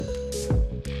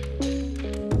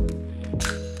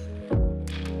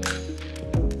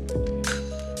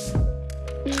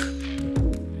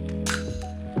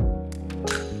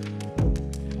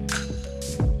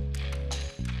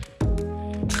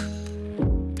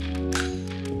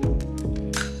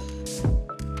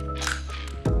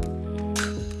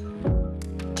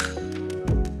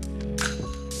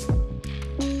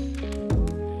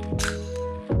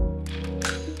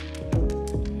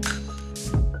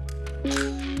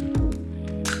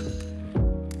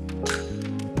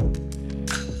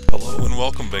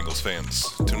welcome, Bengals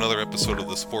fans, to another episode of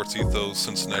the Sports Ethos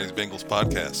Cincinnati Bengals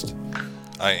podcast.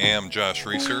 I am Josh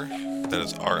Reeser, that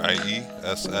is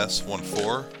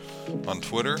RIESS14 on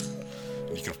Twitter.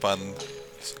 You can find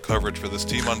coverage for this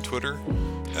team on Twitter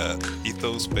at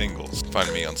Ethos Bengals.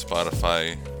 Find me on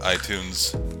Spotify,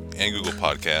 iTunes, and Google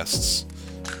Podcasts.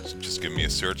 So just give me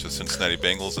a search of Cincinnati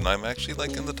Bengals, and I'm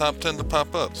actually in the top 10 to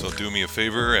pop up. So do me a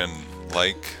favor and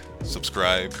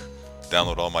subscribe,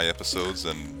 download all my episodes,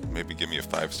 and maybe give me a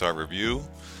 5-star review,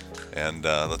 and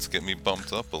let's get me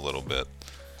bumped up a little bit.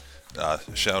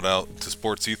 Shout out to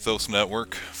Sports Ethos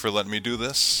Network for letting me do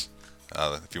this.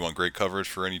 If you want great coverage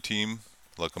for any team,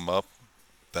 look them up.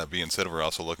 That being said, we're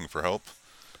also looking for help.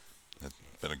 It's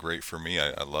been great for me.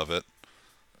 I love it.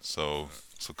 So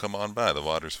come on by. The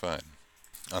water's fine.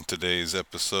 On today's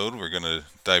episode, we're going to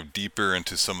dive deeper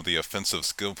into some of the offensive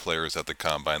skill players at the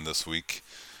Combine this week.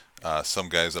 Some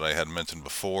guys that I had mentioned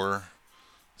before,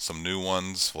 some new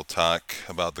ones. We'll talk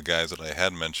about the guys that I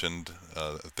had mentioned,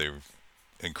 if they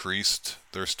increased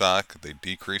their stock, if they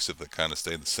decreased, if they kind of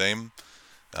stayed the same.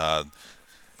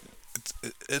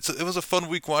 It was a fun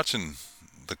week watching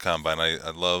the Combine. I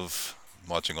love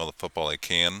watching all the football I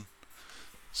can,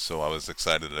 so I was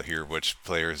excited to hear which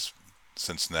players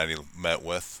Cincinnati met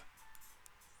with,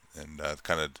 and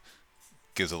kind of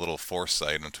gives a little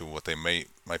foresight into what they might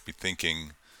be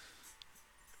thinking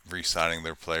re-signing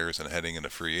their players and heading into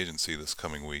free agency this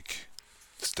coming week.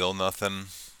 Still nothing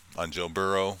on Joe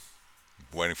Burrow.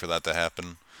 Waiting for that to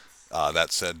happen.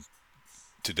 That said,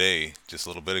 today, just a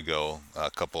little bit ago, a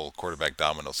couple quarterback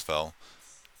dominoes fell.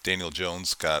 Daniel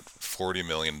Jones got $40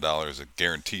 million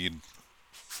guaranteed,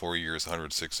 4 years,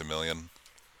 $160 million.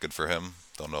 Good for him.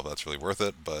 Don't know if that's really worth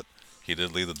it, but he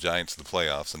did lead the Giants to the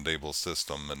playoffs in Daboll's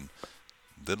system and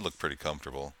did look pretty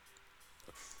comfortable.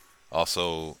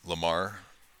 Also, Lamar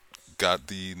got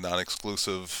the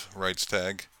non-exclusive rights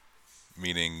tag,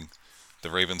 meaning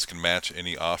the Ravens can match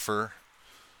any offer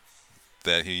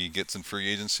that he gets in free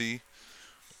agency,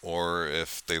 or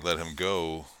if they let him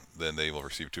go, then they will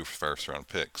receive 2 first-round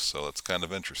picks. So that's kind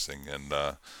of interesting, and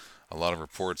a lot of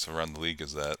reports around the league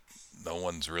is that no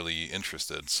one's really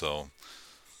interested, so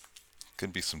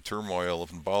could be some turmoil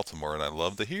up in Baltimore, and I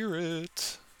love to hear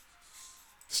it.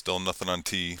 Still nothing on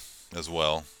T as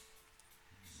well.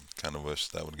 Kind of wish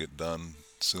that would get done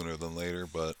sooner than later,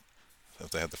 but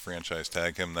if they had the franchise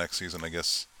tag him next season, I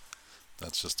guess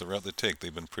that's just the route they take.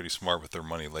 They've been pretty smart with their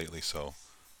money lately, so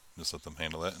just let them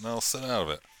handle that, and I'll sit out of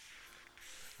it.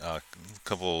 A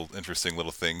couple interesting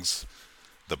little things.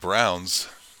 The Browns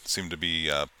seem to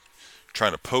be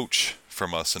trying to poach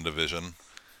from us in division.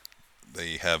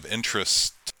 They have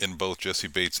interest in both Jesse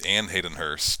Bates and Hayden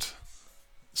Hurst,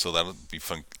 so that'll be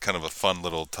fun, kind of a fun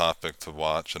little topic to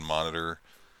watch and monitor.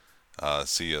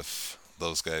 See if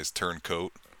those guys turn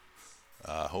coat.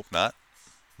 Hope not.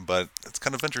 But it's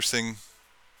kind of interesting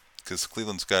because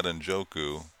Cleveland's got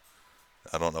Njoku.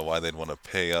 I don't know why they'd want to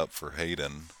pay up for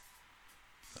Hayden.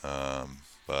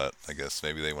 But I guess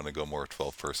maybe they want to go more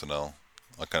 12 personnel.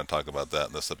 I'll kind of talk about that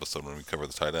in this episode when we cover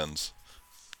the tight ends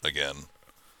again.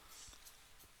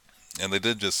 And they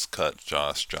did just cut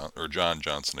John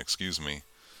Johnson,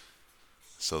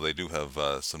 So they do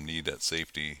have some need at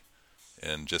safety.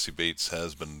 And Jesse Bates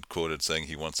has been quoted saying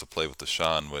he wants to play with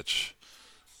Deshaun, which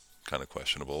kind of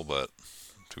questionable, but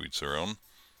to each their own.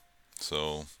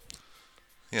 So,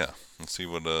 yeah, let's see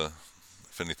what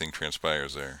if anything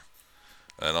transpires there.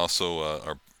 And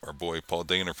also our boy Paul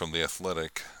Dehner from The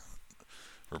Athletic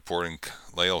reporting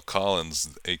La'el Collins,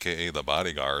 a.k.a. the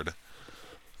bodyguard.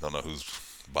 Don't know whose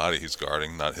body he's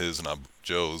guarding, not his, not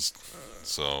Joe's.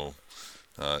 So,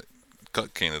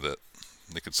 cut candidate.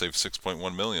 They could save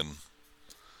 $6.1 million.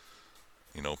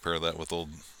 Pair that with old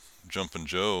Jumpin'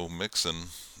 Joe Mixon.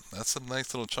 That's a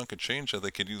nice little chunk of change that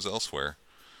they could use elsewhere.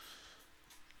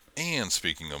 And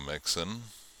speaking of Mixon,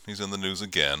 he's in the news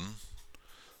again.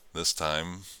 This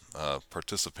time,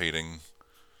 participating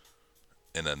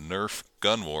in a Nerf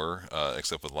gun war,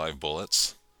 except with live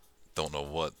bullets. Don't know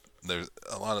what. There's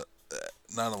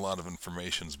not a lot of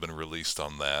information's been released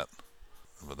on that.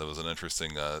 But that was an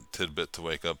interesting tidbit to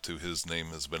wake up to. His name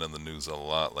has been in the news a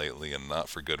lot lately, and not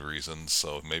for good reasons.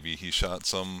 So maybe he shot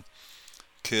some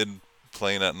kid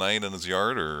playing at night in his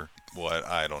yard, or what?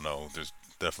 I don't know. There's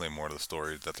definitely more to the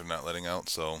story that they're not letting out.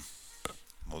 So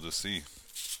we'll just see.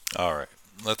 All right,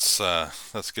 let's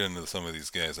get into some of these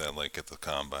guys I like at the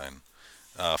Combine.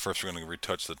 First, we're going to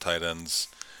retouch the tight ends.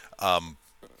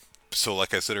 So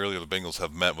like I said earlier, the Bengals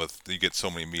have met with. You get so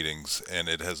many meetings, and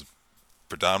it has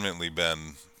predominantly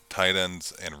been tight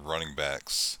ends and running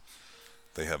backs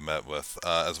they have met with,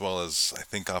 as well as I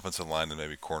think offensive line and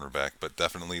maybe cornerback, but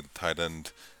definitely the tight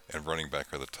end and running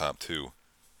back are the top two,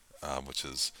 which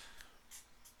is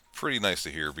pretty nice to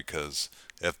hear because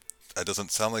if it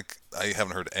doesn't sound like I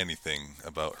haven't heard anything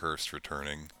about Hurst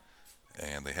returning,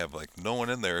 and they have like no one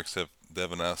in there except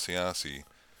Devin Asiasi,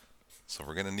 so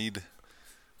we're gonna need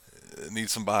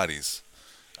some bodies.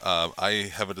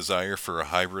 I have a desire for a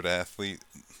hybrid athlete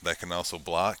that can also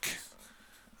block.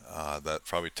 That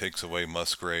probably takes away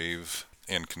Musgrave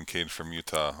and Kincaid from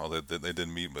Utah, although they did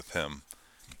meet with him.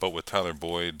 But with Tyler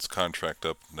Boyd's contract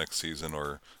up next season,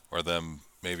 or them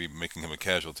maybe making him a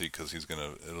casualty because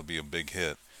it'll be a big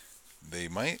hit. They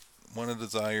might want to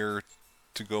desire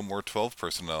to go more 12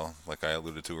 personnel, like I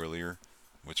alluded to earlier,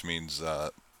 which means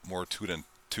more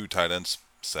two tight end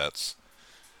sets.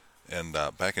 And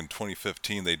back in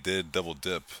 2015, they did double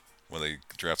dip when they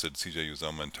drafted C.J.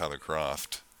 Uzomah and Tyler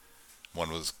Croft. One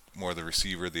was more the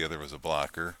receiver, the other was a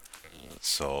blocker.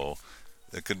 So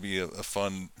it could be a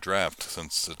fun draft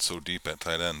since it's so deep at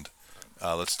tight end.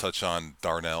 Let's touch on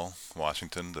Darnell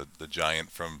Washington, the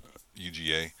giant from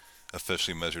UGA,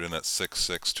 officially measured in at 6'6",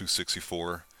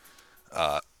 264.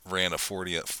 Ran a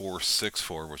 40 at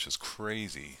 4.64, which is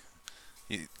crazy.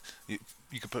 He,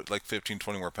 you could put like 15,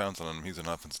 20 more pounds on him. He's an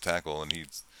offensive tackle, and he'd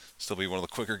still be one of the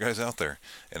quicker guys out there.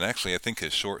 And actually, I think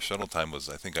his short shuttle time was,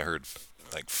 I think I heard,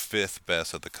 like fifth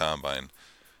best at the combine.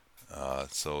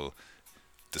 So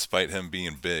despite him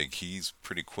being big, he's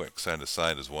pretty quick side to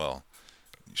side as well.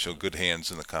 He showed good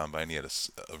hands in the combine. He had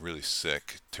a really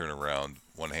sick turnaround,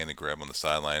 one-handed grab on the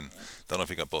sideline. Don't know if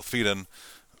he got both feet in,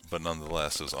 but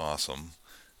nonetheless, it was awesome.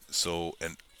 So,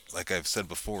 and like I've said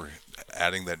before,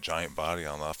 adding that giant body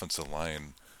on the offensive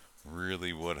line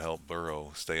really would help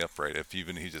Burrow stay upright. If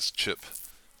even he just chip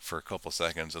for a couple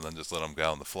seconds and then just let him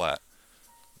go on the flat,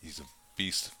 he's a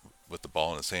beast with the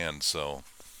ball in his hand. So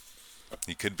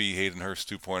he could be Hayden Hurst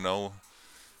 2.0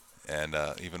 and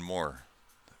even more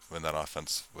in that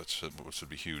offense, which would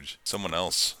be huge. Someone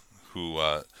else who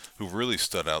really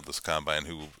stood out this combine,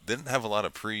 who didn't have a lot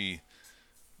of pre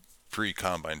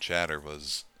combine chatter,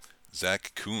 was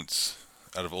Zach Kuntz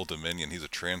out of Old Dominion. He's a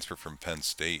transfer from Penn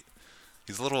State.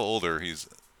 He's a little older. He's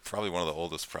probably one of the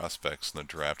oldest prospects in the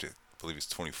draft. I believe he's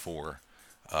 24,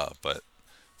 but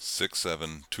 6'7",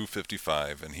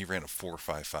 255, and he ran a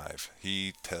 4.55.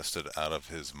 He tested out of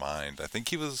his mind. I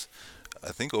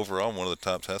think overall one of the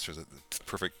top testers,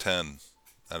 perfect 10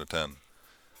 out of 10.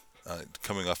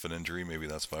 Coming off an injury, maybe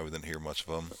that's why we didn't hear much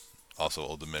of him. Also,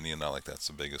 Old Dominion, not like that's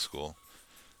the biggest school.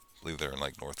 I believe they're in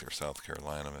like North or South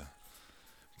Carolina.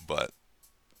 But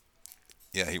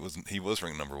yeah, he was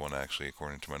ranked number one actually,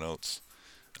 according to my notes.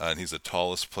 And he's the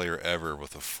tallest player ever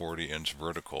with a 40-inch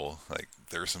vertical. Like,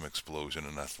 there's some explosion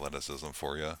in athleticism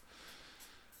for you.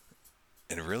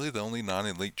 And really, the only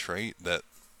non-elite trait that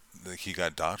he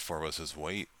got docked for was his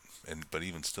weight. But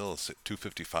even still,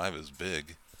 255 is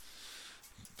big.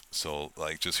 So,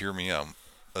 like, just hear me out.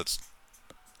 Let's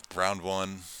round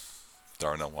one,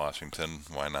 Darnell Washington.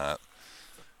 Why not?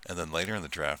 And then later in the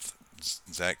draft,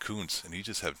 Zach Kuntz, and he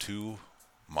just have two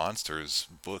monsters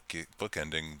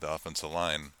bookending the offensive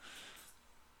line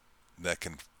that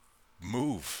can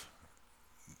move,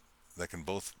 that can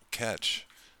both catch.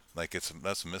 Like, that's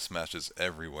mismatches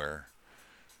everywhere.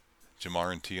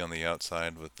 Jamar and T on the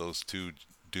outside with those two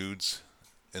dudes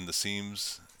in the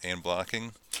seams and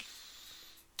blocking.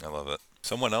 I love it.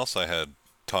 Someone else I had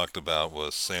talked about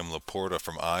was Sam Laporta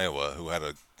from Iowa, who had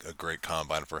a great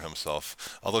combine for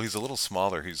himself. Although he's a little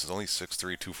smaller, he's only 6'3",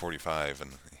 245,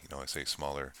 and I say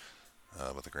smaller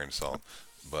with a grain of salt,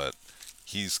 but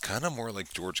he's kind of more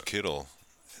like George Kittle,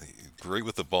 great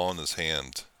with the ball in his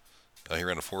hand. He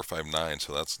ran a 4.59,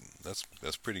 so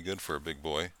that's pretty good for a big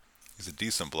boy. He's a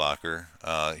decent blocker.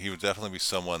 He would definitely be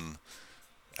someone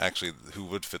actually who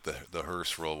would fit the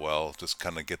Hurst role well. Just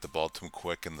kind of get the ball to him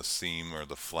quick in the seam or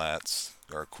the flats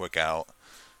or a quick out,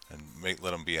 and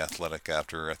let him be athletic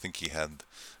after. I think he had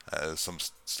some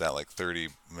stat like 30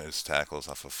 missed tackles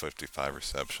off of 55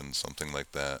 receptions, something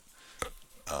like that.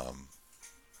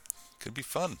 Could be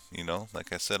fun,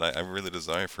 Like I said, I really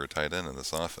desire for a tight end in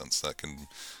this offense that can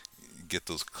get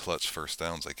those clutch first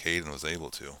downs like Hayden was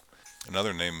able to.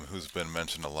 Another name who's been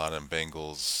mentioned a lot in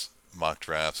Bengals mock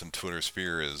drafts and Twitter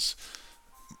sphere is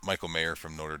Michael Mayer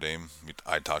from Notre Dame.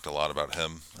 I talked a lot about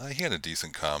him. He had a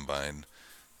decent combine.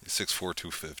 6'4",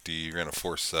 250. He ran a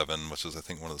 4.7, which is I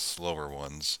think one of the slower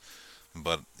ones.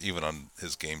 But even on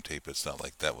his game tape, it's not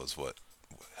like that was what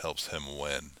helps him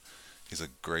win. He's a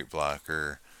great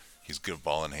blocker. He's good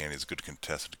ball in hand. He's a good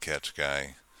contested catch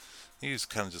guy. He's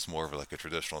kind of just more of like a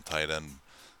traditional tight end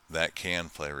that can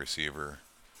play receiver.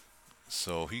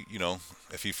 So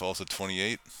if he falls at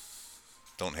 28,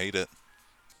 don't hate it.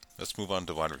 Let's move on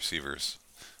to wide receivers.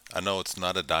 I know it's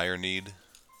not a dire need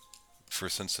for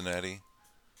Cincinnati,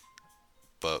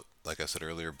 but like I said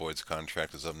earlier, Boyd's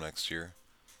contract is up next year.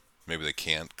 Maybe they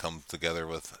can't come together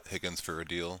with Higgins for a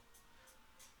deal.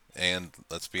 And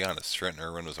let's be honest, Trenton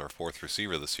Irwin was our fourth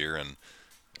receiver this year, and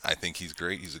I think he's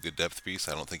great. He's a good depth piece.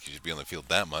 I don't think he should be on the field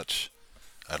that much.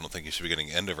 I don't think he should be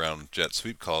getting end around jet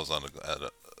sweep calls on at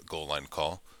a goal line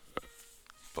call.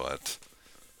 But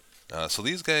so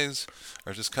these guys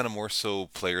are just kind of more so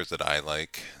players that I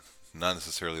like, not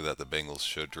necessarily that the Bengals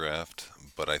should draft,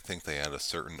 but I think they add a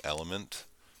certain element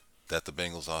that the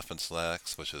Bengals offense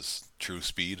lacks, which is true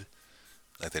speed.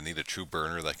 Like they need a true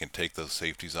burner that can take those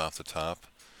safeties off the top,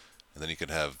 and then you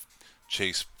could have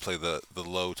Chase play the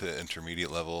low to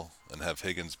intermediate level and have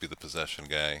Higgins be the possession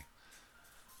guy.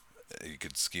 You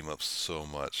could scheme up so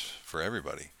much for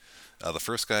everybody. The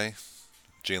first guy,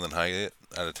 Jalen Hyatt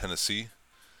out of Tennessee.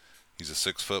 He's a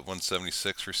 6 foot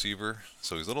 176 receiver,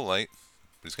 so he's a little light,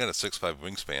 but he's got a 6'5"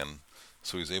 wingspan,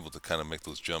 so he's able to kind of make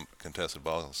those jump contested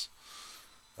balls.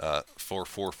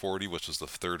 4.40, which was the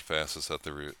third fastest at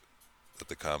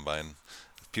the combine.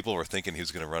 People were thinking he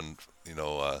was going to run,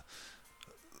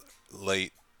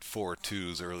 late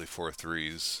 4.2s, early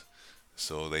 4.3s,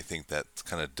 so they think that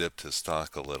kind of dipped his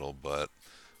stock a little, but at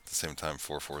the same time,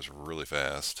 4.4 is really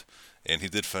fast. And he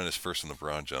did finish first in the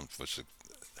broad jump, which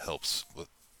helps with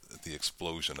the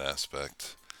explosion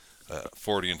aspect.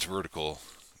 40-inch vertical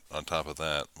on top of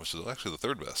that, which is actually the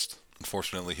third best.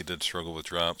 Unfortunately, he did struggle with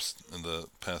drops in the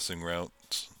passing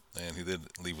routes, and he did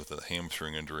leave with a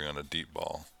hamstring injury on a deep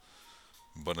ball.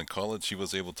 But in college, he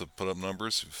was able to put up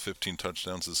numbers, 15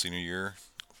 touchdowns his senior year,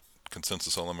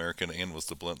 consensus All-American, and was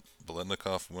the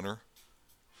Biletnikoff winner.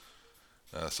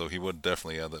 So he would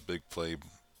definitely have that big play,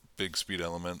 big speed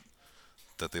element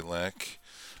that they lack.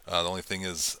 The only thing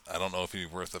is, I don't know if he'd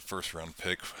be worth a first-round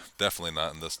pick. Definitely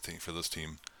not in this team for this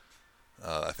team.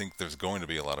 I think there's going to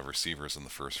be a lot of receivers in the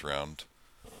first round.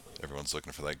 Everyone's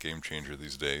looking for that game changer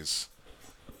these days.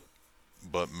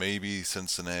 But maybe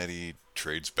Cincinnati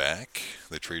trades back.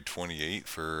 They trade 28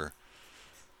 for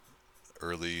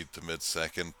early to mid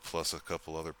second plus a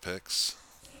couple other picks.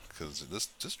 Because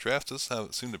this draft does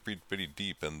seem to be pretty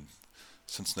deep, and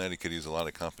Cincinnati could use a lot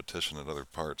of competition at other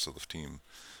parts of the team.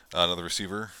 Another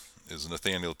receiver is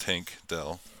Nathaniel Tank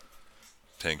Dell.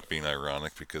 Tank being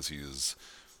ironic because he is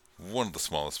one of the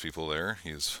smallest people there. He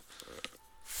is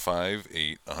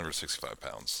 5'8", 165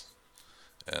 pounds.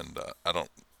 And I don't.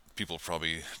 People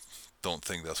probably don't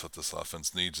think that's what this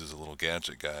offense needs is a little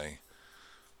gadget guy.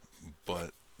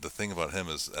 But the thing about him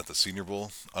is at the Senior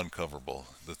Bowl, uncoverable.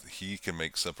 He can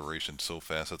make separation so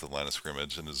fast at the line of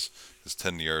scrimmage, and his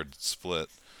 10-yard split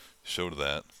showed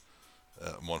that.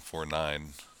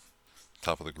 149,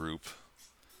 top of the group.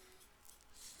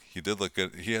 He did look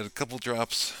good. He had a couple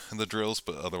drops in the drills,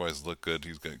 but otherwise looked good.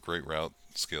 He's got great route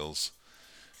skills.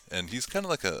 And he's kind of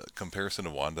like a comparison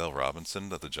to Wan'Dale Robinson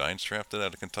that the Giants drafted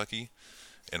out of Kentucky.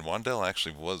 And Wan'Dale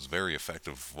actually was very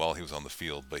effective while he was on the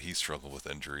field, but he struggled with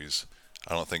injuries.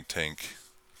 I don't think Tank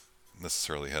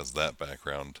necessarily has that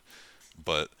background.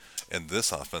 But in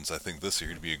this offense, I think this year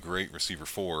he'd be a great receiver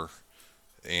 4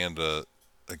 and a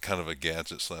kind of a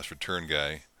gadget slash return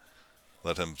guy.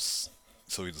 Let him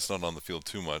so he's not on the field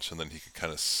too much, and then he could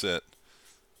kind of sit.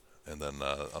 And then,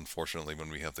 unfortunately,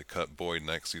 when we have to cut Boyd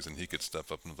next season, he could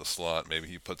step up into the slot. Maybe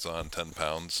he puts on 10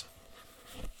 pounds.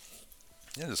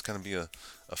 Yeah, just kind of be a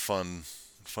fun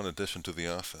addition to the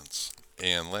offense.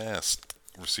 And last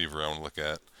receiver I want to look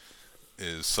at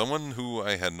is someone who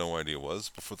I had no idea was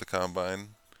before the combine.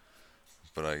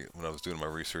 But when I was doing my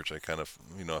research, I kind of,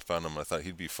 I found him. I thought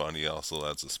he'd be fun. He also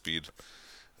adds a speed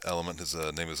element. His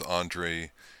name is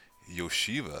Andre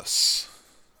Yoshivas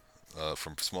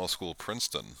from small school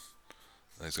Princeton.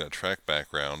 He's got a track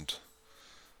background,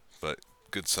 but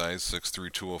good size,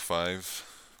 6'3",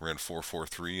 205, ran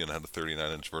 4.43 and had a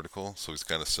 39-inch vertical, so he's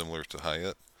kind of similar to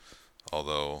Hyatt.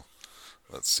 Although,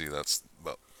 let's see, that's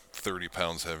about 30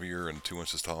 pounds heavier and 2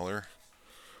 inches taller.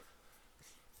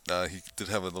 He did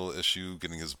have a little issue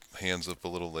getting his hands up a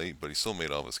little late, but he still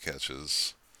made all of his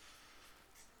catches.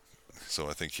 So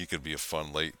I think he could be a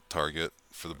fun late target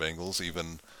for the Bengals,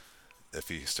 even if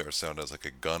he starts out as like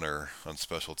a gunner on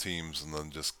special teams, and then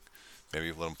just maybe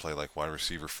let him play like wide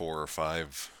receiver 4 or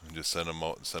 5, and just send him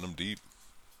out, send him deep,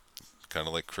 kind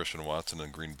of like Christian Watson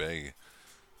in Green Bay.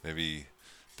 Maybe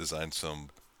design some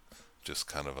just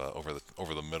kind of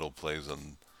over the middle plays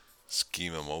and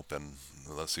scheme him open.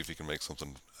 Let's see if he can make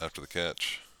something after the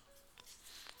catch.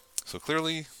 So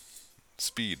clearly,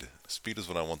 speed. Speed is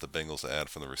what I want the Bengals to add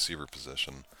from the receiver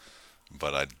position,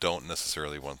 but I don't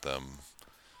necessarily want them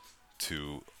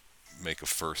to make a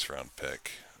first round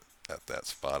pick at that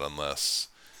spot unless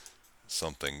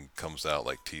something comes out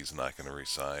like T's not going to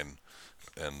resign,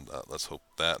 and let's hope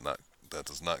that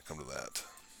does not come to that.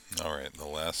 All right, the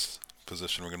last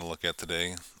position we're going to look at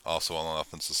today, also on the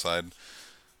offensive side.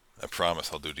 I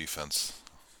promise I'll do defense.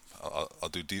 I'll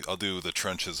do the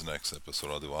trenches next episode.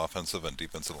 I'll do offensive and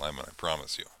defensive lineman. I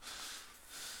promise you.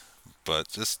 But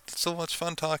just so much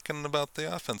fun talking about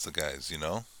the offensive guys.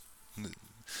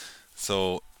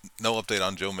 So no update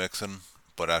on Joe Mixon.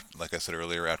 But like I said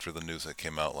earlier, after the news that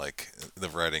came out, like the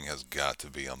writing has got to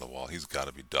be on the wall. He's got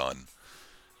to be done.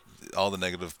 All the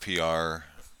negative PR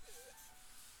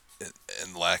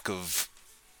and lack of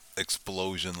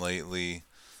explosion lately,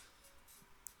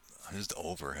 I'm just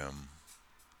over him.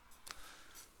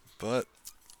 But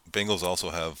Bengals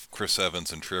also have Chris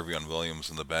Evans and Trevion Williams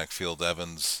in the backfield.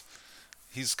 Evans,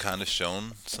 he's kind of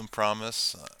shown some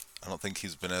promise. I don't think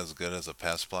he's been as good as a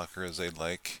pass blocker as they'd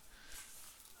like.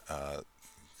 A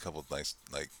couple of nice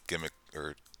like gimmick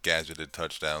or gadgeted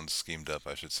touchdowns schemed up,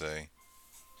 I should say.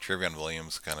 Trevion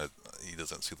Williams he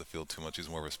doesn't see the field too much. He's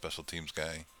more of a special teams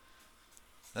guy.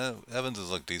 Evans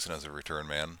has looked decent as a return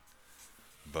man,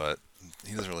 but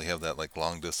he doesn't really have that like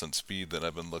long distance speed that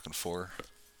I've been looking for.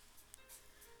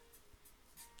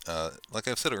 Like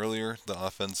I've said earlier, the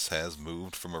offense has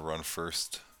moved from a run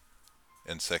first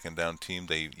and second down team.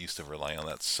 They used to rely on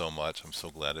that so much. I'm so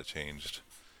glad it changed.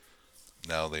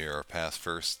 Now they are pass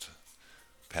first,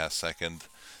 pass second.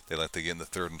 They like to get in the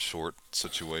third and short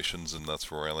situations, and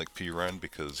that's where I like Perine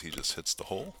because he just hits the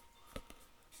hole.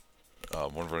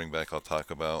 One running back I'll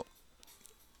talk about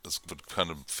this would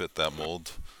kind of fit that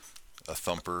mold, a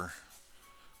thumper,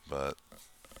 but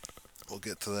we'll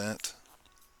get to that.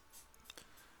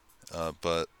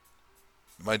 But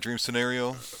my dream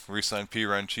scenario: re-sign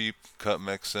Perine cheap, cut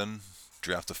Mixon,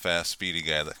 draft a fast, speedy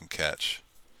guy that can catch.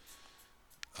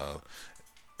 Uh,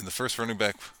 in the first running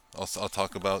back, I'll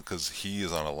talk about because he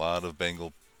is on a lot of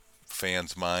Bengal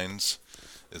fans' minds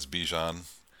is Bijan.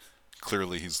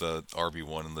 Clearly, he's the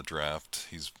RB1 in the draft.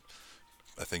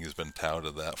 I think he's been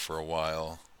touted that for a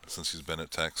while since he's been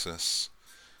at Texas.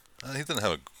 He didn't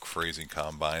have a crazy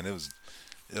combine. It was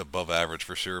above average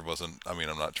for sure. I mean,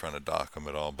 I'm not trying to dock him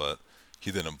at all, but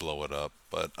he didn't blow it up.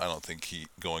 But I don't think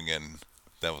going in,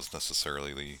 that was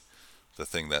necessarily the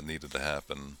thing that needed to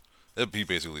happen. He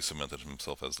basically cemented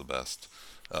himself as the best.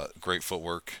 Great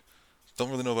footwork. Don't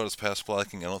really know about his pass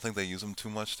blocking. I don't think they use him too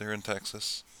much there in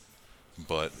Texas.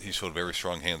 But he showed very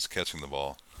strong hands catching the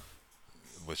ball,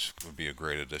 which would be a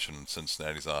great addition in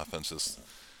Cincinnati's offense.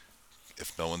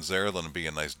 If no one's there, let him be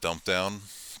a nice dump down,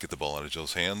 get the ball out of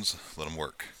Joe's hands, let him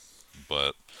work.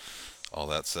 But all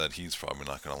that said, he's probably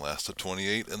not going to last to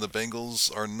 28, and the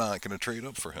Bengals are not going to trade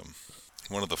up for him.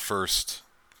 One of the first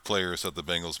players that the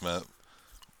Bengals met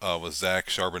was Zach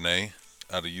Charbonnet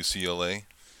out of UCLA.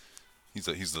 He's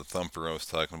the thumper I was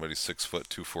talking about. He's 6',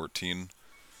 214.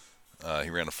 He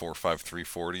ran a 4.5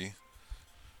 340,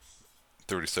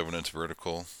 37-inch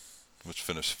vertical, which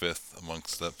finished fifth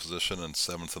amongst that position and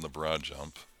seventh in the broad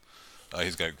jump.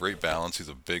 He's got great balance. He's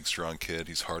a big, strong kid.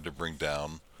 He's hard to bring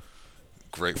down.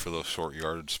 Great for those short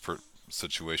yardage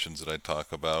situations that I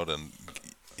talk about. And,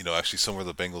 actually somewhere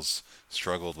the Bengals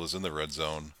struggled was in the red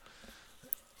zone.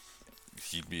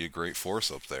 He'd be a great force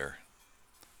up there.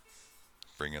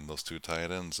 Bring in those two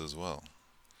tight ends as well.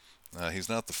 He's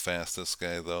not the fastest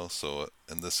guy, though, so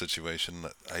in this situation,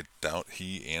 I doubt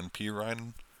he and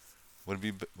Perine would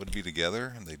be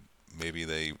together. And maybe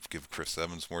they give Chris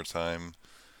Evans more time.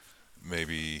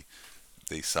 Maybe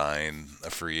they sign a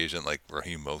free agent like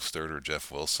Raheem Mostert or Jeff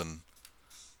Wilson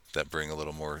that bring a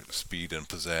little more speed and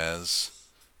pizzazz,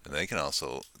 and they can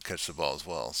also catch the ball as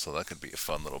well. So that could be a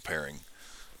fun little pairing.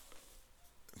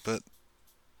 But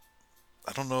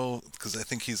I don't know because I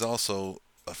think he's also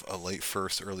a late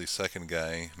first, early second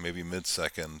guy, maybe mid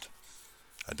second.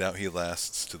 I doubt he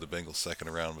lasts to the Bengals second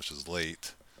round, which is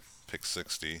late, pick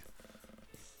 60.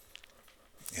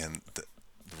 And the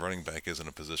running back is in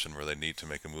a position where they need to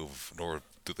make a move, nor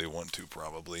do they want to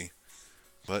probably.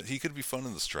 But he could be fun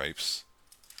in the stripes.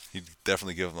 He'd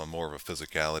definitely give them more of a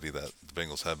physicality that the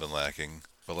Bengals have been lacking.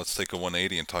 But let's take a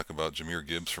 180 and talk about Jahmyr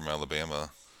Gibbs from Alabama.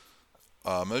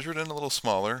 Measured in a little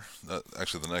smaller.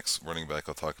 Actually, the next running back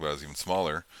I'll talk about is even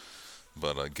smaller.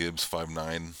 But Gibbs,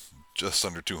 5'9", just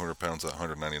under 200 pounds at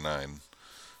 199.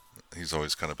 He's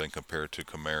always kind of been compared to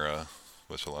Kamara,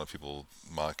 which a lot of people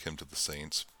mock him to the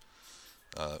Saints.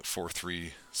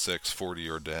 4.36,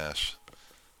 40-yard dash.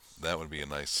 That would be a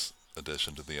nice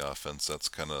addition to the offense. That's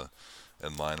kind of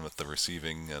in line with the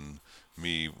receiving and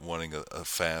me wanting a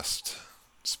fast,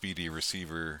 speedy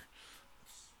receiving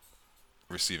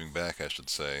back, I should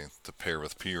say, to pair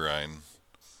with Perine.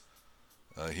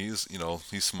 He's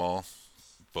small,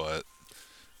 but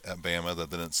at Bama that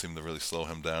didn't seem to really slow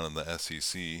him down in the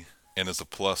SEC, and is a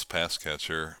plus pass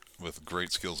catcher with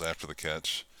great skills after the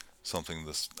catch, something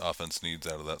this offense needs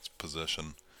out of that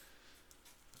position.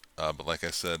 But like I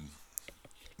said,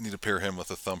 need to pair him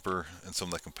with a thumper and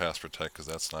someone that can pass protect because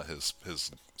that's not his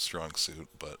strong suit.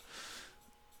 But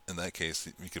in that case,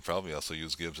 we could probably also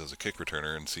use Gibbs as a kick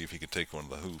returner and see if he could take one of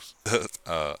the hoops.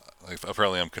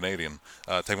 Apparently, I'm Canadian.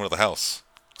 Take one of the house.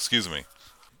 Excuse me.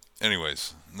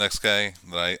 Anyways, next guy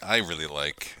that I really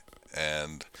like,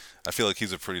 and I feel like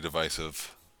he's a pretty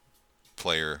divisive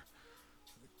player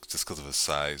just because of his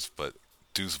size, but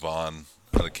Deuce Vaughn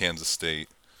out of Kansas State.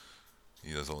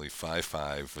 He is only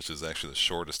 5'5", which is actually the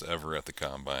shortest ever at the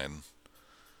combine.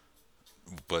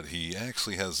 But he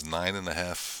actually has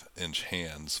 9.5-inch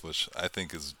hands, which I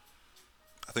think those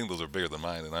are bigger than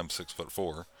mine, and I'm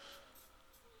 6'4".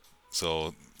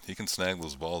 So he can snag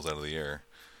those balls out of the air.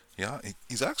 Yeah,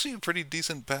 he's actually a pretty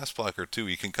decent pass blocker too.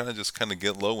 He can kind of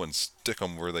get low and stick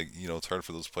them where it's hard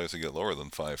for those players to get lower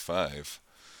than 5'5",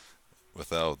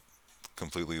 without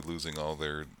completely losing all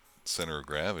their center of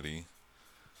gravity.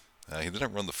 He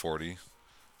didn't run the 40,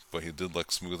 but he did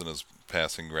look smooth in his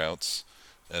passing routes,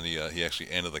 and he actually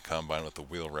ended the combine with a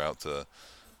wheel route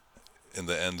in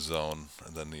the end zone,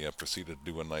 and then he proceeded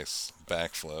to do a nice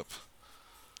backflip.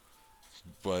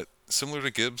 But similar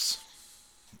to Gibbs,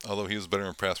 although he was better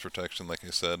in pass protection, like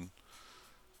I said,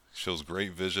 shows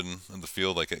great vision in the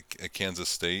field. Like at Kansas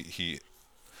State, he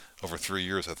over 3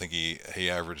 years, I think he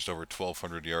averaged over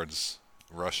 1,200 yards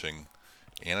rushing,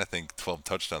 and I think 12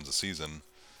 touchdowns a season.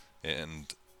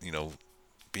 And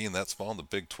being that small in the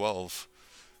Big 12,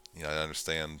 I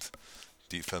understand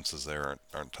defenses there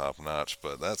aren't top notch,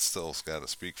 but that's still's got to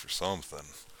speak for something.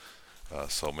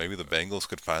 So maybe the Bengals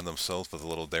could find themselves with a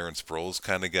little Darren Sproles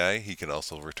kind of guy. He could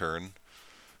also return,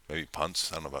 maybe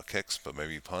punts. I don't know about kicks, but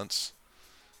maybe punts,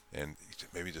 and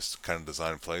maybe just kind of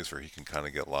design plays where he can kind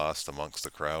of get lost amongst the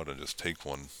crowd and just take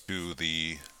one to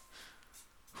the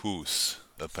hoose,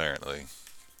 apparently.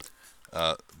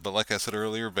 But like I said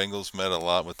earlier, Bengals met a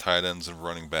lot with tight ends and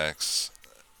running backs.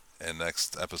 And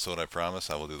next episode, I promise,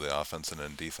 I will do the offensive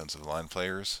and defensive line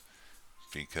players,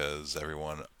 because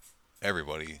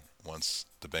everybody wants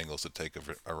the Bengals to take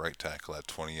a right tackle at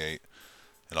 28,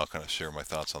 and I'll kind of share my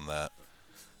thoughts on that.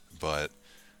 But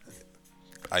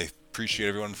I appreciate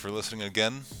everyone for listening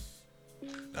again.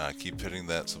 Keep hitting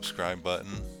that subscribe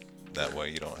button. That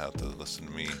way you don't have to listen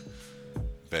to me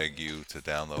beg you to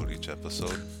download each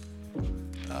episode.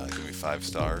 Give me 5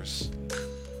 stars.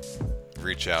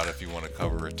 Reach out if you want to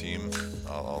cover a team.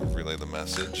 I'll relay the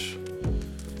message.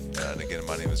 And again,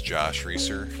 my name is Josh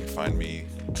Reeser. You can find me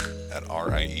at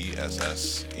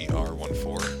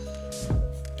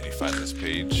RIESSER14. And you find this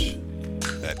page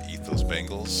at Ethos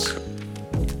Bengals.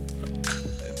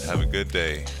 And have a good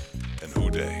day, and Hoo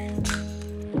Day.